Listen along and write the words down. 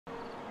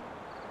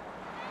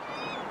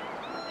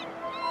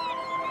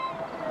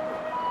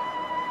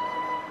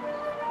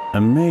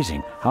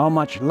Amazing how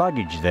much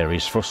luggage there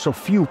is for so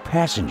few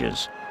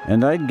passengers.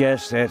 And I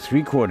guess that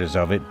 3/4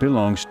 of it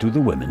belongs to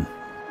the women.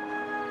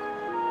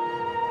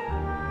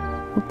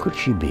 Who could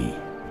she be?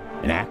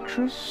 An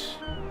actress?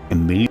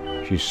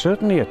 She's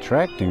certainly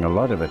attracting a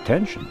lot of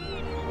attention.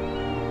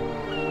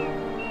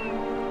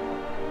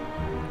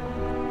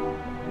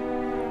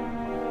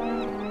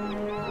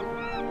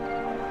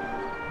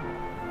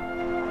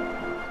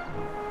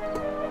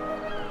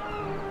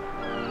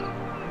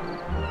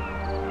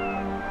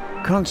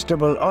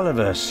 Constable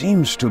Oliver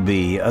seems to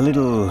be a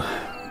little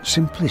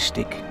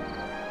simplistic.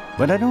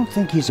 But I don't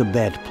think he's a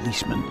bad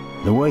policeman.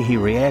 The way he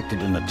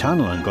reacted in the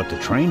tunnel and got the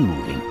train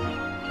moving.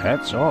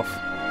 Hats off.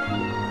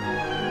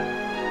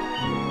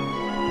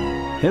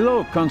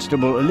 Hello,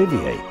 Constable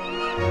Olivier.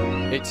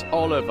 It's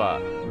Oliver.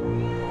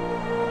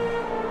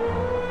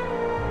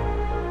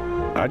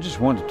 I just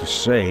wanted to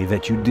say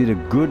that you did a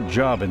good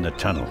job in the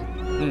tunnel.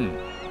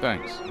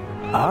 Thanks.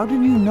 How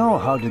did you know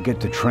how to get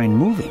the train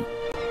moving?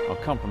 I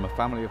come from a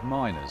family of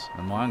miners,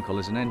 and my uncle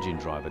is an engine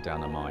driver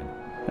down a mine.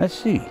 I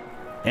see.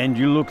 And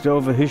you looked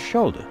over his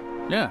shoulder?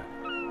 Yeah,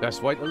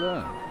 best way to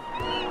learn.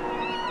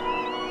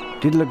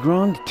 Did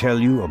Legrand tell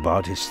you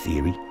about his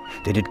theory?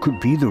 That it could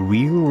be the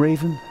real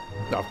Raven?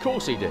 Of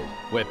course he did.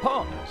 We're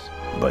partners.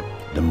 But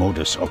the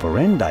modus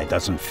operandi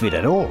doesn't fit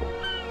at all.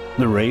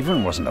 The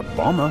Raven wasn't a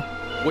bomber.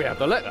 We have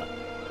the letter.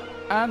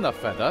 And the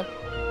feather.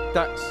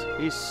 That's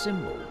his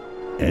symbol.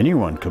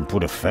 Anyone can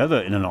put a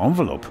feather in an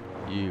envelope.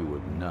 You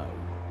would know.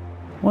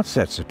 What's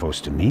that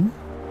supposed to mean?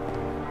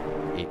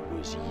 It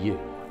was you.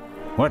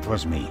 What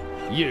was me?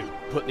 You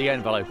put the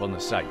envelope on the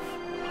safe.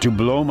 To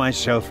blow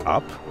myself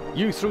up?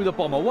 You threw the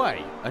bomb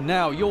away, and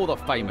now you're the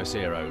famous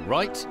hero,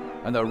 right?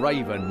 And the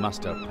Raven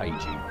must have paid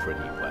you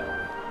pretty well.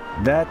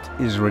 That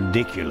is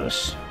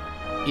ridiculous.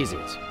 Is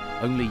it?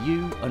 Only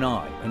you and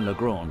I and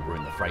Legrand were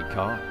in the freight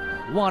car.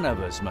 One of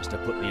us must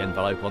have put the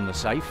envelope on the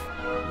safe.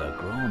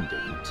 Legrand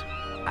didn't,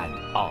 and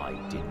I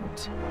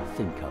didn't.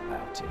 Think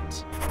about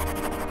it.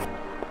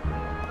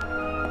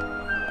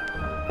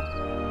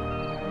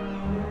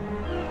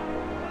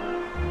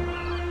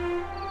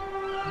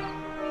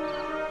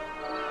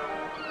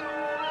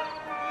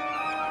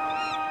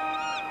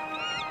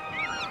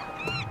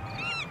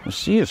 The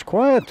sea is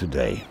quiet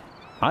today.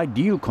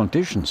 Ideal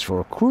conditions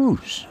for a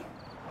cruise.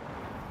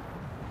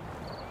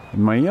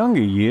 In my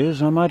younger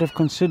years, I might have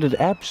considered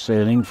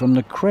abseiling from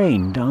the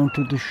crane down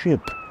to the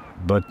ship.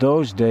 But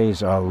those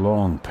days are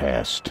long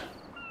past.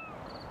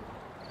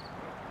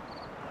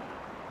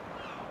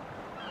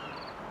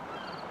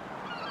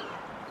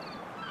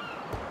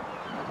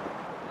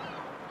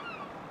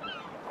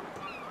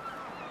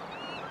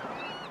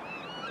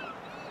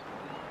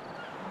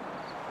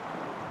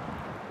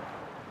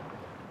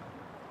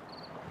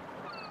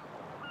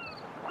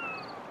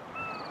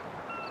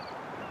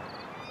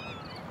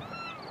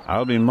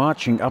 I'll be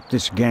marching up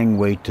this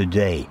gangway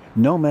today,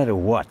 no matter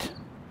what.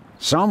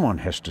 Someone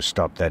has to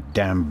stop that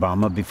damn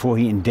bomber before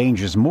he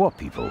endangers more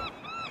people.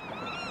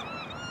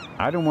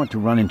 I don't want to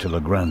run into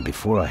Legrand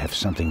before I have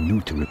something new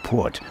to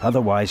report.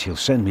 Otherwise, he'll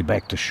send me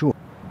back to shore.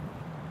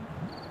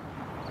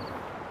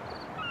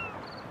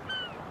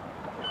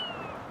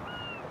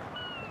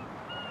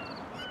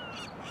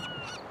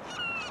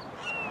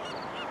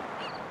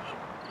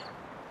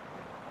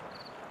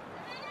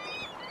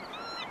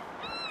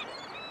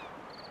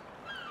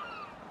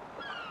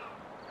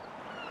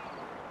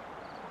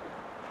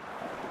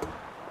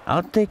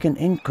 I'll take an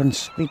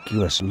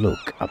inconspicuous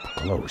look up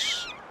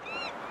close.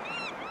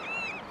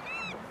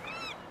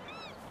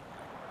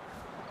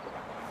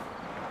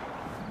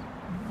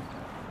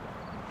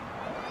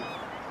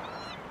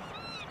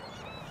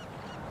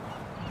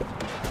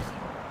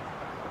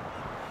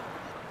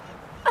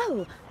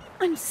 Oh,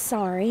 I'm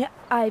sorry.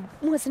 I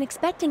wasn't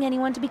expecting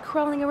anyone to be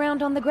crawling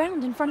around on the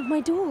ground in front of my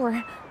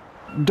door.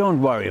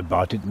 Don't worry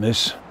about it,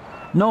 miss.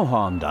 No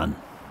harm done.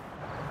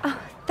 Oh,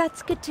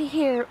 that's good to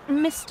hear,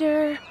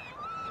 Mr.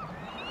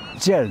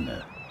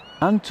 Zellner.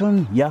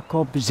 Anton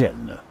Jakob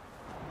Zellner.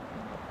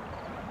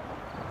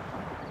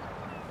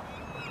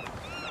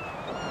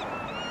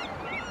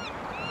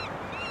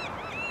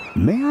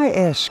 May I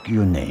ask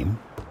your name?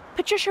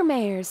 Patricia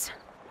Mayers.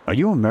 Are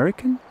you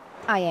American?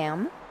 I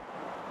am.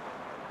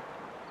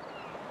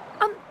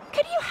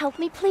 Could you help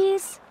me,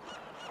 please?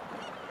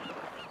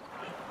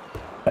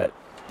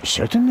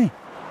 Certainly.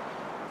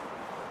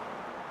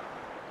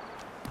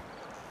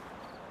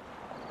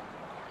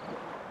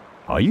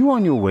 Are you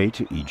on your way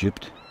to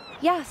Egypt?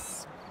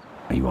 Yes.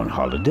 Are you on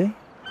holiday?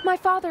 My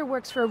father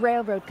works for a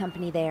railroad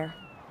company there.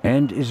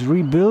 And is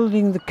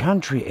rebuilding the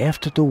country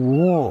after the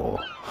war.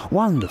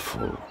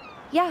 Wonderful.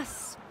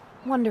 Yes.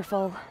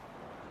 Wonderful.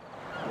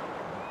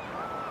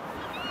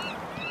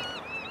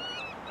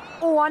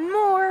 One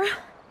more.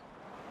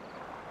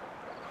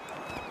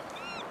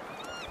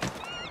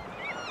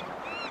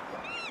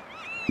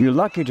 You're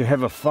lucky to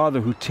have a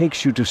father who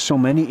takes you to so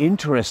many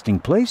interesting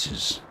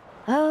places.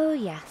 Oh,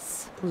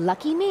 yes.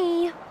 Lucky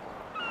me.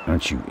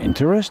 Aren't you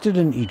interested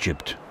in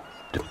Egypt?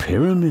 The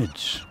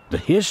pyramids, the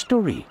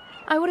history.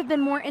 I would have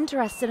been more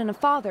interested in a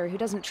father who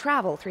doesn't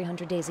travel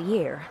 300 days a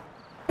year.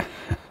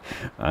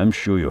 I'm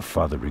sure your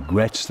father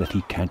regrets that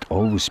he can't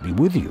always be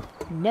with you.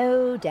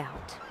 No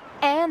doubt.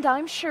 And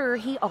I'm sure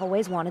he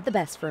always wanted the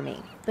best for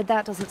me. But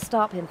that doesn't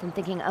stop him from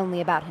thinking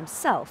only about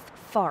himself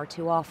far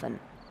too often.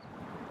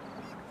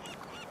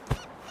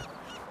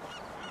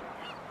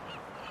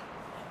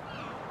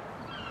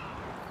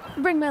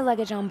 Bring my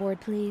luggage on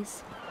board,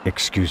 please.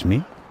 Excuse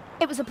me?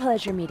 It was a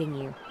pleasure meeting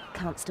you,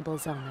 Constable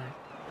Zoner.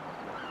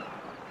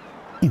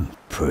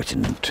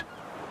 Impertinent.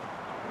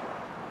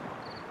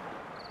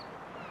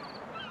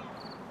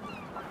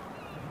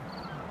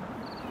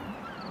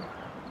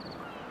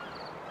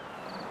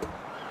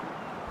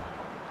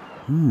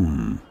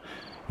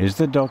 Is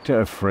the doctor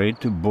afraid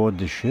to board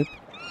the ship?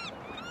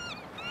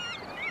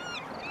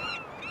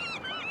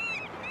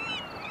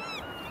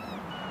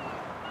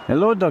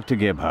 Hello, Dr.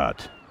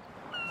 Gebhardt.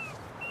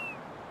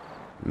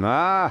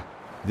 Ah,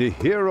 the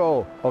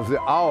hero of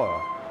the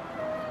hour.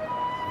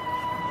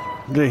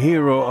 The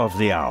hero of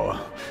the hour,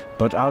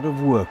 but out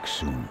of work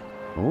soon.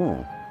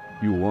 Oh,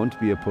 you won't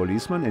be a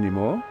policeman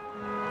anymore?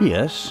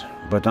 Yes,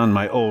 but on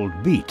my old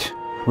beat,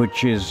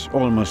 which is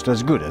almost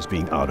as good as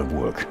being out of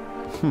work.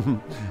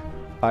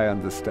 I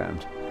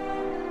understand.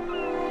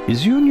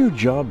 Is your new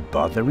job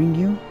bothering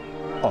you?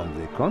 On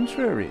the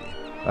contrary,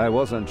 I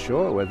wasn't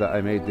sure whether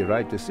I made the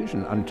right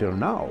decision until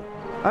now.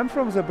 I'm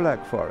from the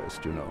Black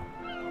Forest, you know.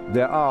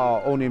 There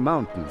are only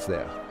mountains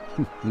there,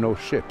 no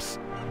ships.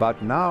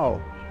 But now,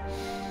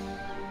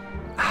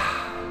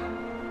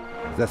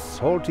 the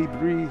salty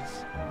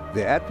breeze,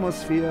 the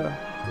atmosphere,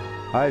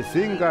 I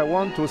think I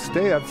want to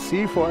stay at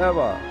sea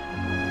forever.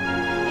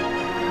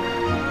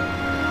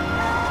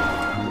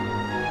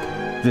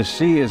 The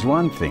sea is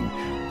one thing,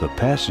 the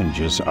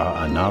passengers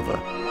are another.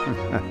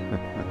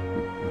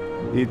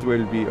 It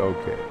will be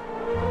okay.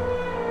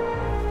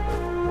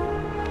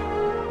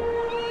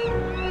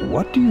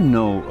 What do you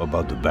know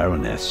about the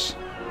Baroness?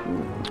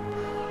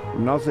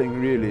 Nothing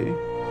really.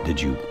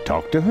 Did you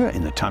talk to her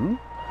in the tunnel?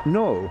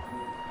 No,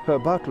 her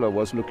butler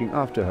was looking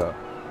after her,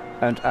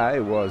 and I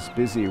was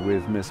busy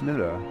with Miss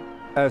Miller.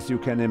 As you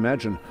can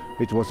imagine,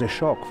 it was a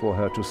shock for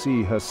her to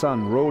see her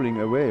son rolling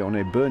away on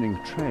a burning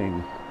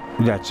train.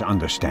 That's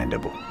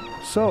understandable.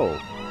 So,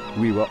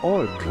 we were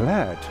all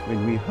glad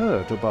when we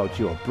heard about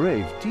your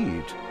brave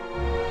deed.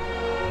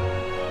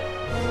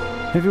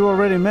 Have you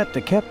already met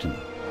the captain?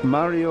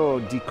 Mario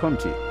Di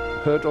Conti.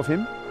 Heard of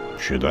him?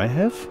 Should I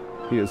have?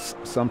 He is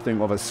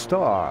something of a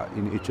star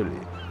in Italy.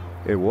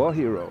 A war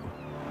hero.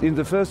 In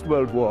the First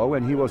World War,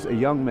 when he was a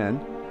young man,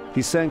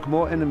 he sank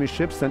more enemy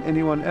ships than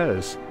anyone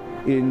else.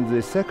 In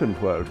the Second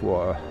World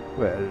War,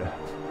 well,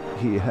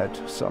 he had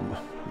some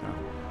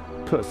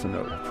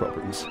personal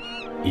problems.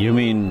 You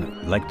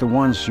mean like the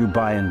ones you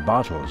buy in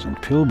bottles and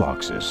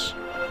pillboxes?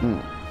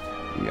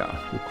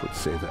 Yeah, you could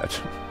say that.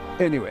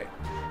 Anyway,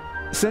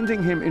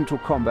 sending him into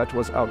combat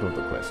was out of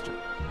the question.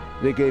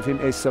 They gave him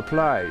a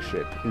supply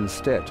ship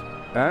instead,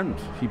 and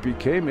he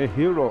became a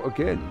hero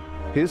again.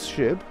 His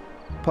ship,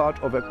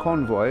 part of a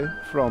convoy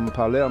from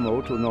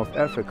Palermo to North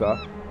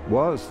Africa,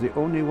 was the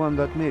only one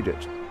that made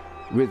it,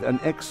 with an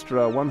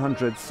extra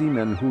 100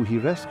 seamen who he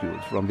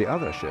rescued from the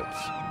other ships.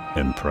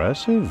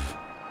 Impressive.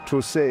 To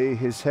say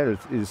his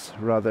health is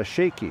rather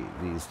shaky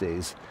these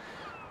days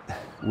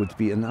would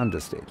be an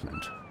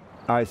understatement.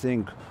 I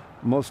think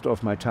most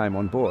of my time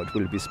on board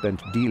will be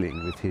spent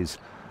dealing with his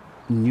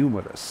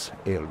numerous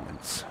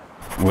ailments.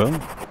 Well,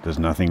 there's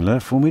nothing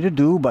left for me to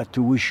do but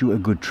to wish you a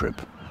good trip.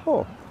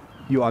 Oh,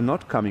 you are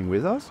not coming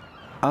with us?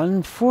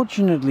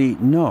 Unfortunately,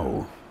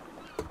 no.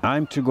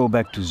 I'm to go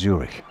back to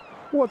Zurich.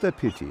 What a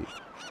pity.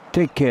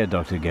 Take care,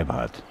 Dr.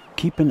 Gebhardt.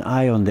 Keep an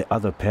eye on the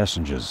other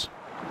passengers.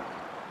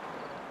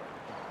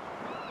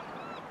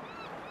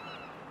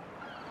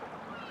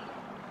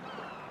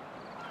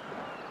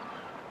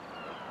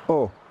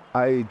 Oh,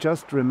 I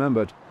just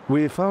remembered.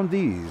 We found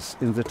these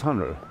in the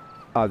tunnel.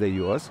 Are they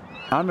yours?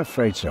 I'm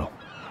afraid so.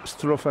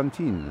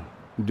 Strophantine.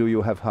 Do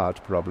you have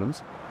heart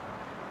problems?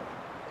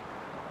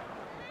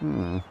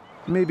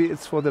 Maybe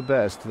it's for the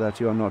best that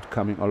you're not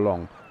coming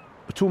along.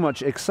 Too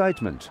much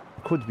excitement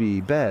could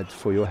be bad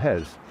for your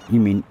health. You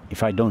mean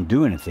if I don't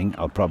do anything,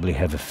 I'll probably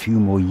have a few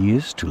more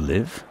years to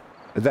live?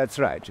 That's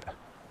right.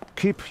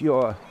 Keep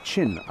your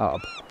chin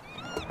up.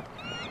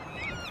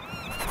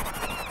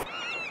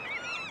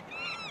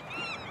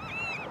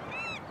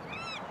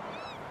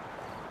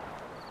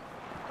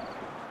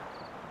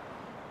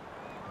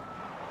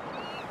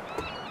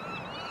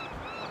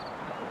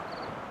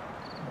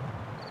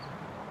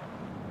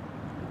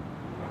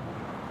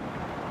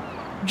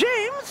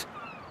 James?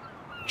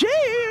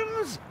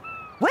 James!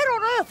 Where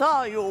on earth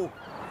are you?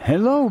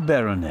 Hello,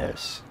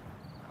 Baroness.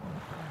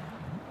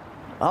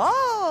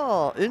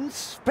 Ah,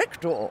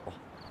 Inspector.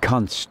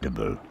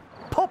 Constable.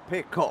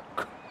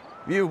 Poppycock.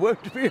 You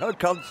won't be a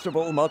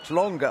constable much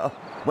longer.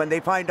 When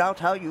they find out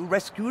how you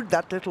rescued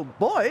that little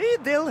boy,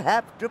 they'll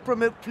have to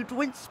promote you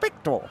to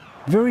Inspector.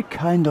 Very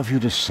kind of you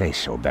to say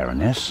so,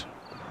 Baroness.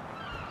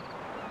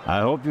 I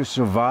hope you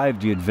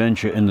survived the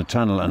adventure in the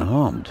tunnel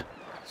unharmed.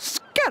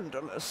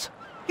 Scandalous.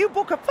 You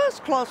book a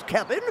first-class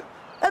cabin,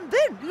 and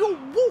then you're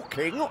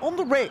walking on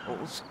the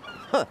rails.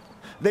 Huh.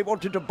 They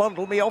wanted to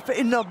bundle me off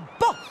in a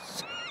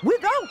bus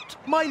without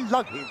my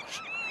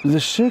luggage. The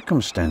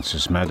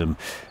circumstances, madam.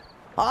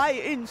 I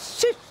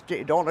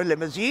insisted on a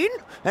limousine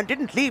and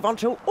didn't leave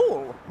until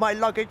all my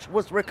luggage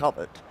was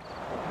recovered.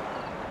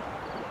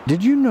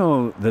 Did you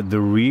know that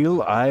the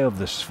real Eye of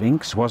the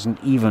Sphinx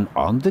wasn't even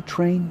on the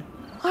train?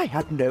 I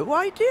had no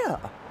idea.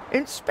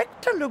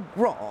 Inspector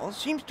Legrand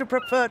seems to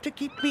prefer to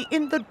keep me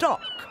in the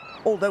dark,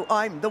 although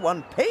I'm the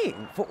one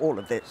paying for all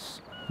of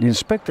this. The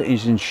inspector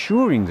is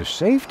ensuring the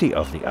safety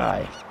of the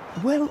Eye.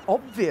 Well,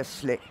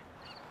 obviously.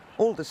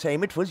 All the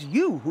same, it was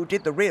you who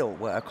did the real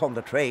work on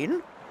the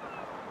train.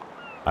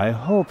 I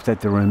hope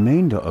that the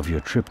remainder of your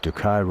trip to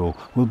Cairo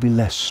will be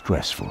less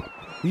stressful.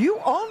 You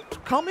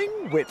aren't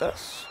coming with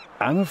us?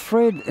 I'm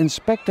afraid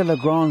Inspector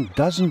Legrand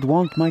doesn't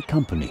want my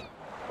company.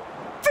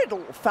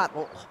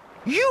 Fiddle-faddle!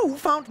 You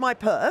found my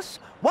purse,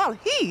 while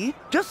he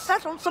just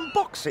sat on some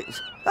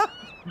boxes,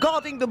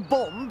 guarding the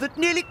bomb that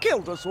nearly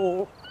killed us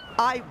all.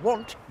 I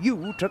want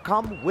you to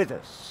come with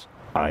us.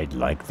 I'd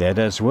like that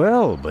as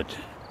well, but...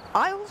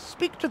 I'll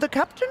speak to the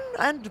captain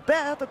and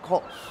bear the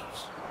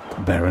costs.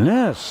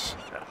 Baroness,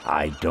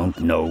 I don't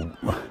know...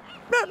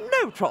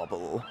 No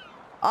trouble.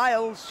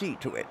 I'll see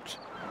to it.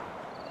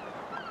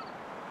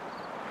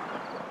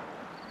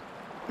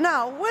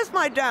 Now, where's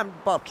my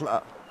damned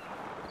butler?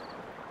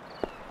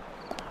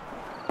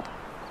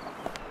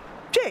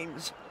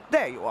 James,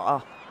 there you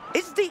are.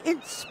 Is the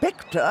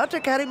inspector to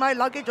carry my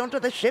luggage onto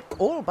the ship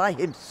all by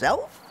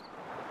himself?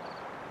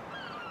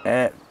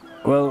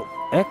 Well,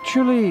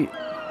 actually...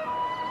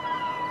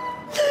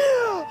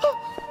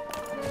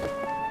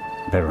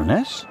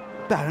 Baroness?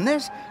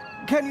 Baroness,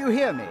 can you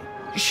hear me?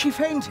 She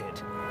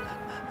fainted.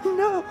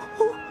 No.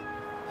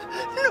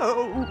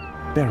 No.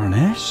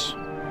 Baroness?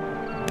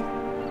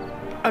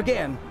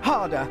 Again,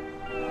 harder.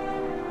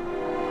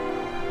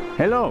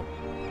 Hello?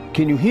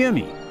 Can you hear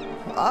me?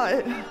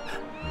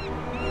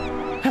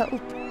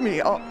 Help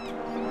me up.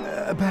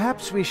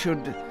 Perhaps we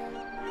should...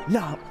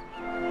 Now.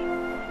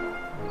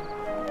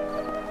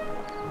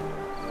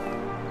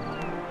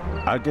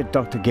 I'll get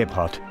Dr.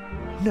 Gebhardt.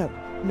 No,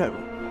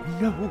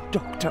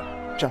 Doctor.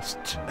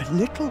 Just a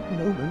little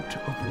moment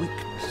of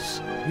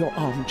weakness. Your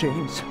arm,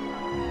 James.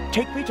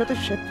 Take me to the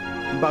ship.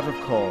 But of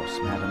course,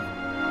 madam.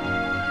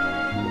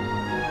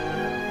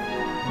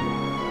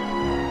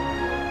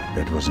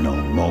 That was no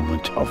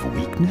moment of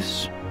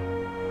weakness.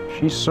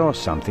 She saw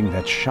something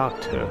that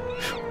shocked her,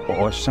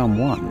 or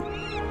someone.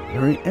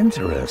 Very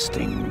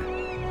interesting,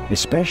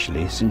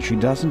 especially since she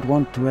doesn't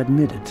want to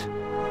admit it.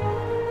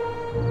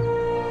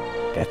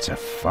 That's a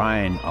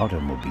fine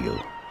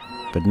automobile,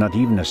 but not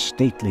even a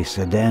stately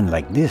sedan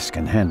like this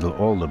can handle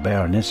all the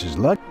Baroness's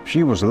luggage.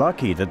 She was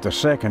lucky that the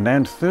second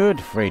and third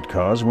freight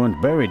cars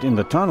weren't buried in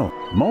the tunnel.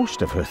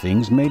 Most of her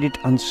things made it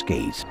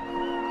unscathed.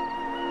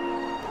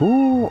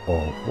 Who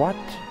or what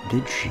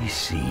did she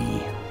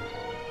see?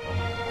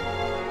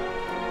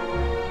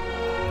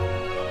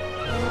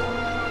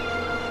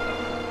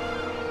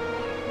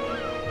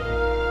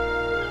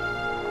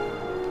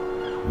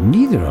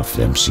 Neither of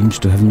them seems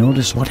to have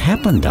noticed what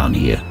happened down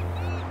here.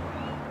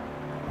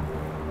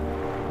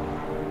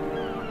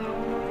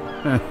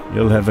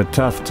 You'll have a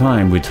tough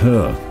time with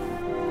her.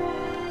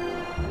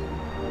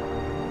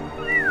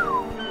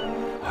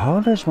 How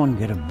does one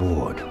get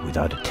aboard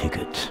without a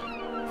ticket?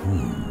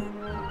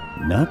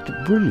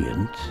 Not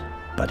brilliant,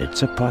 but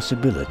it's a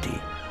possibility.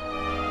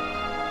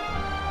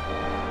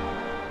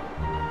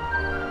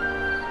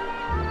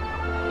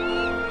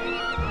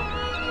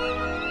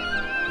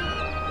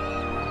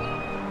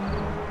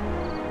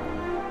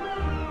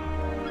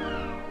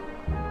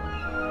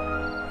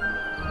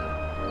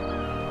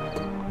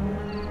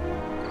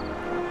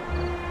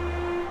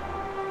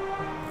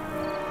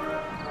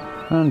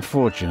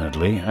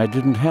 Unfortunately, I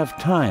didn't have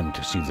time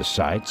to see the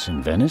sights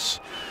in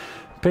Venice.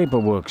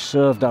 Paperwork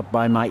served up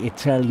by my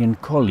Italian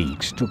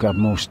colleagues took up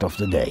most of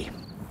the day.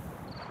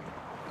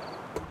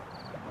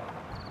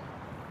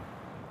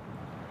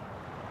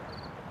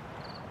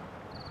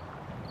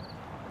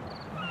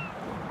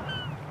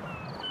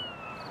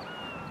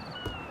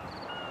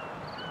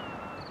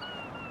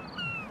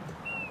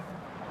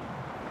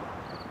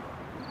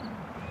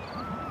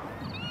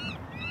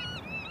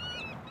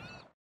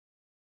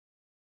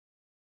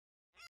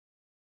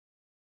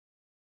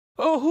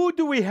 Oh, who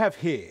do we have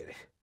here?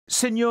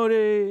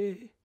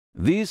 Signore...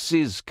 This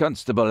is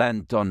Constable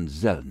Anton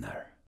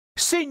Zellner.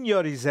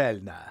 Signore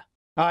Zellner,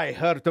 I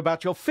heard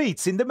about your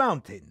feats in the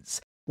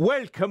mountains.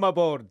 Welcome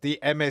aboard the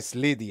MS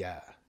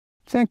Lydia.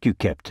 Thank you,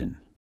 Captain.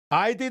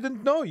 I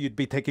didn't know you'd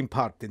be taking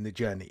part in the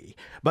journey,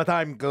 but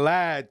I'm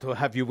glad to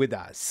have you with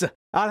us.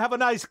 I'll have a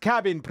nice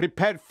cabin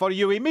prepared for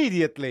you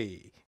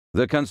immediately.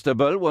 The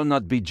constable will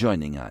not be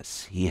joining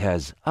us. He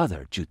has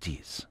other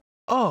duties.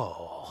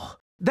 Oh,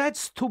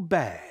 that's too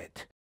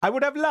bad. I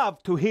would have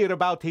loved to hear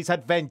about his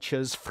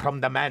adventures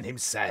from the man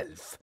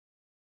himself.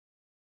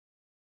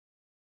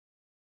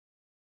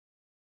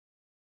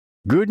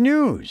 Good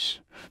news.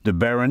 The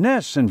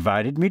Baroness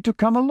invited me to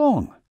come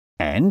along.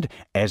 And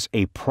as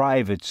a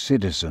private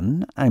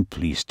citizen, I'm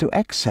pleased to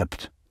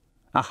accept.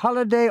 A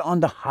holiday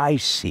on the high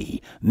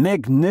sea.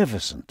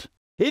 Magnificent.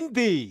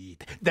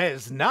 Indeed,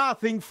 there's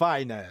nothing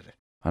finer.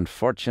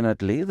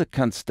 Unfortunately, the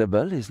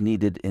constable is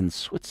needed in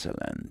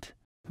Switzerland.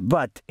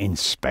 But,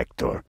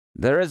 Inspector...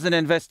 There is an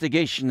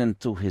investigation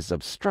into his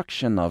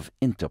obstruction of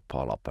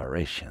Interpol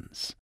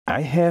operations.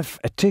 I have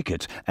a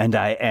ticket, and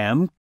I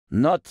am...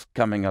 Not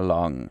coming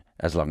along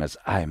as long as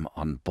I'm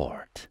on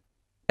board.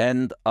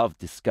 End of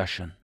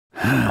discussion.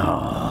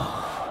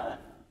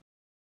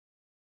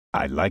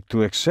 I'd like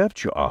to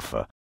accept your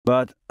offer,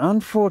 but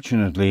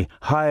unfortunately,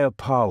 higher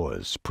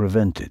powers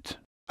prevent it.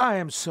 I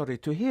am sorry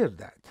to hear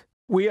that.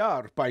 We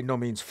are by no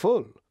means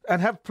full,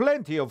 and have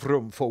plenty of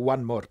room for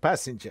one more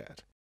passenger.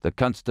 The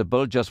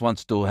constable just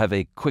wants to have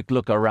a quick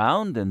look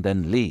around and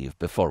then leave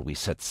before we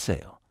set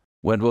sail.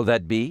 When will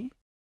that be?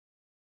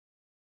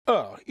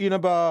 In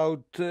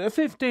about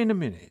 15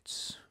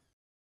 minutes.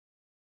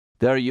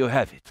 There you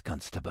have it,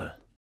 Constable.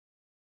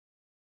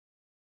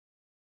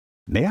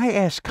 May I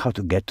ask how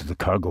to get to the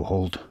cargo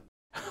hold?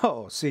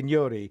 Oh,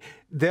 signori,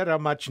 there are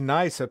much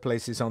nicer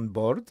places on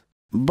board.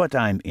 But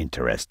I'm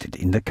interested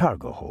in the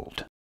cargo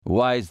hold.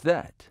 Why is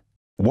that?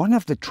 One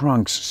of the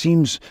trunks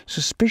seems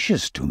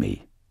suspicious to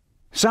me.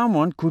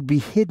 Someone could be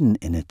hidden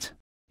in it.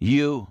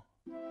 You?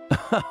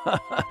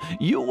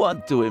 You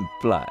want to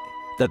imply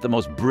that the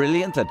most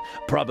brilliant and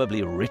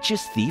probably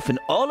richest thief in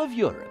all of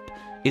Europe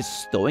is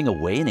stowing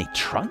away in a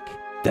trunk?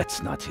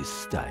 That's not his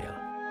style.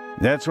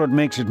 That's what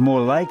makes it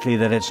more likely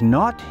that it's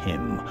not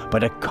him,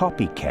 but a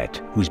copycat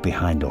who's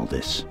behind all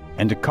this.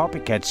 And the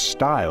copycat's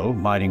style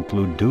might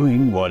include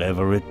doing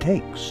whatever it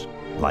takes,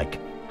 like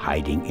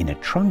hiding in a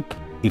trunk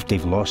if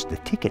they've lost the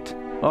ticket.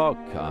 Oh,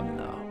 come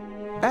now.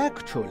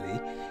 Actually,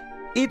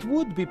 it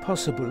would be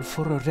possible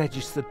for a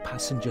registered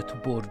passenger to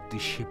board the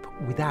ship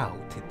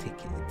without a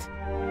ticket.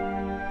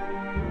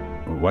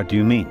 What do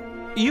you mean?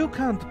 You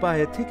can't buy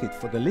a ticket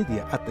for the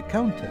Lydia at the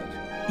counter.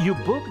 You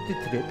book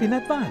the trip in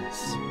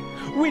advance.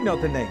 We know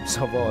the names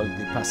of all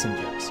the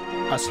passengers.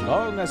 As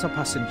long as a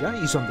passenger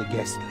is on the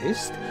guest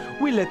list,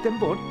 we let them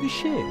board the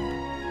ship.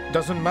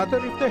 Doesn't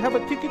matter if they have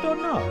a ticket or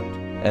not.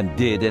 And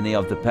did any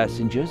of the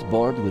passengers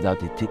board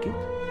without a ticket?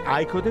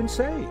 I couldn't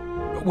say.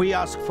 We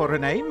ask for a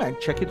name and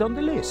check it on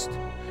the list.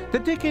 The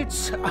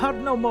tickets are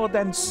no more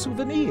than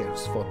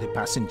souvenirs for the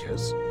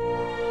passengers.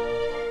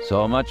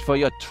 So much for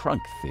your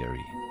trunk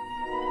theory.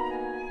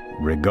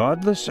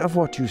 Regardless of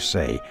what you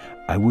say,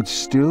 I would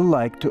still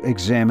like to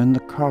examine the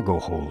cargo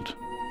hold.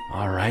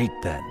 All right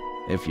then,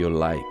 if you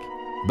like.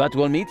 But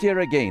we'll meet here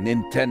again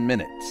in 10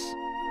 minutes.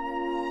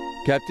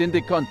 Captain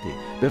De Conti,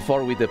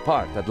 before we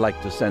depart, I'd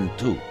like to send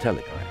 2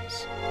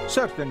 telegrams.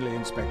 Certainly,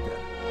 Inspector.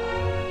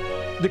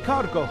 The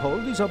cargo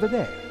hold is over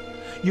there.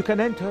 You can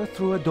enter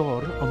through a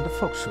door on the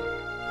forecastle.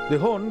 The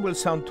horn will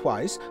sound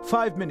twice,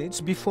 5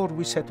 minutes before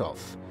we set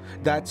off.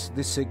 That's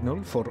the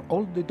signal for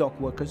all the dock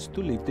workers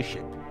to leave the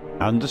ship.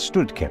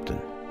 Understood,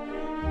 Captain.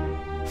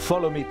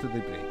 Follow me to the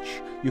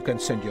bridge. You can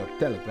send your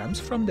telegrams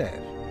from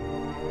there.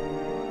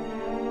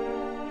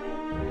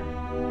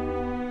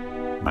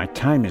 My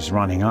time is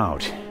running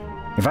out.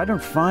 If I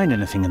don't find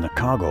anything in the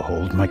cargo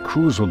hold, my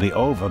cruise will be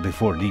over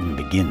before it even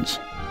begins.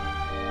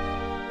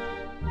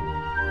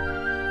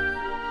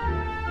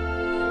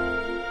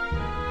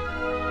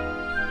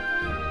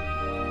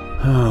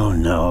 Oh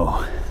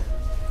no.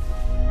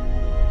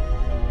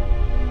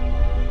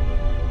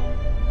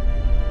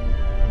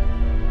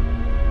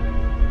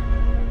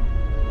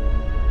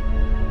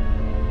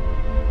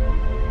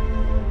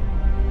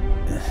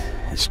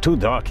 It's too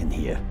dark in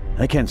here.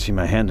 I can't see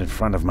my hand in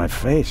front of my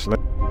face.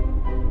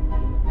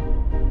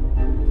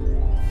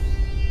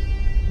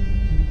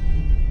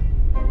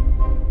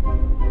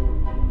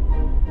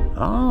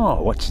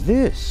 Oh, what's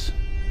this?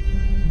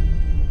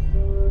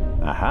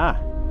 Aha.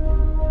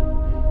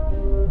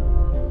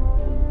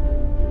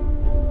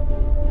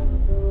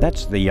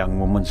 That's the young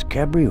woman's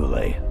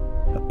cabriolet.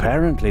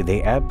 Apparently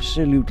they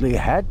absolutely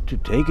had to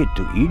take it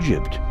to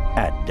Egypt.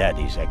 At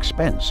Daddy's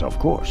expense, of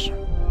course.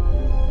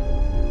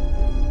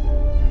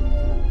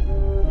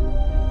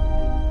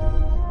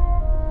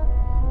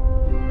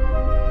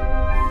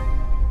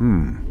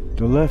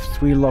 The left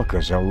 3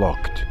 lockers are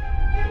locked.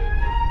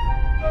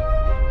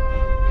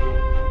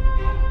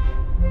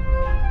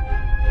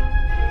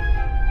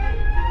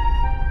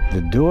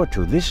 The door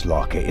to this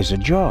locker is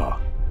ajar.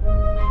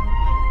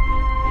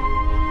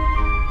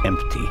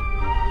 Empty.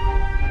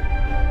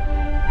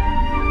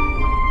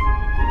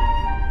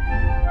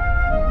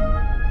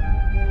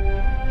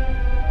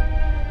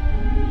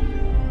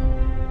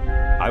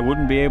 I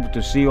wouldn't be able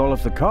to see all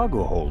of the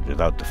cargo hold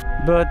without the...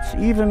 But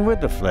even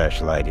with the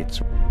flashlight,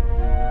 it's...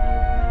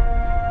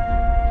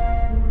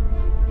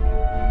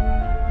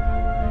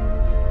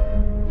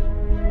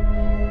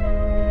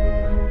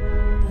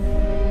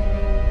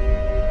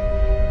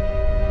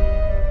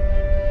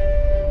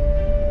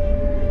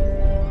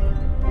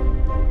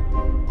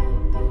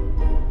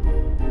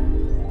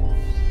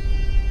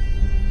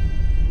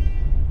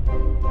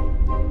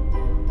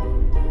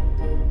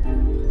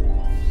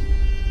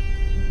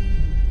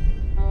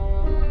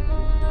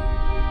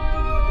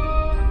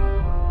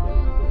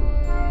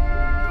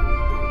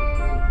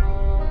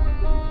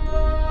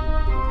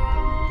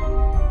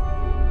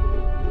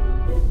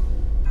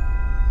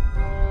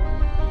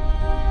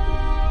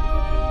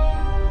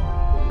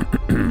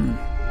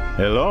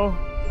 Hello?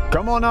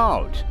 Come on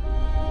out.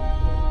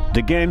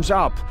 The game's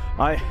up.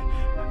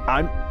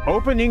 I'm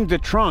opening the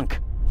trunk.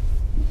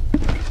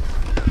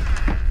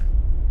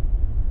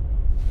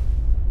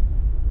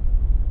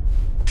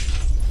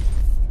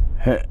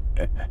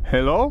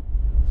 Hello?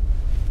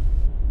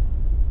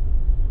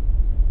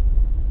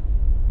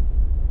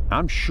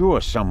 I'm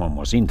sure someone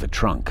was in the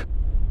trunk.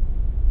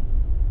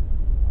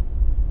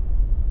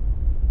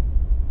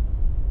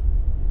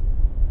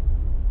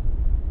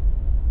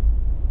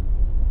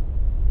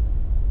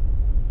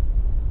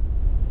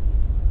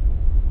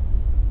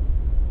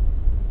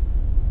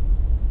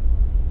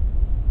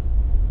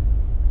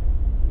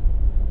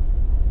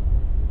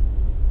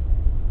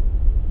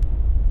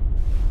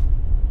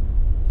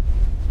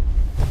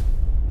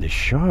 The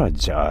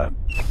shards are...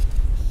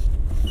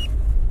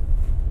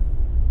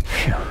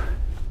 Phew.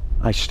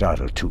 I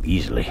startled too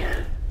easily.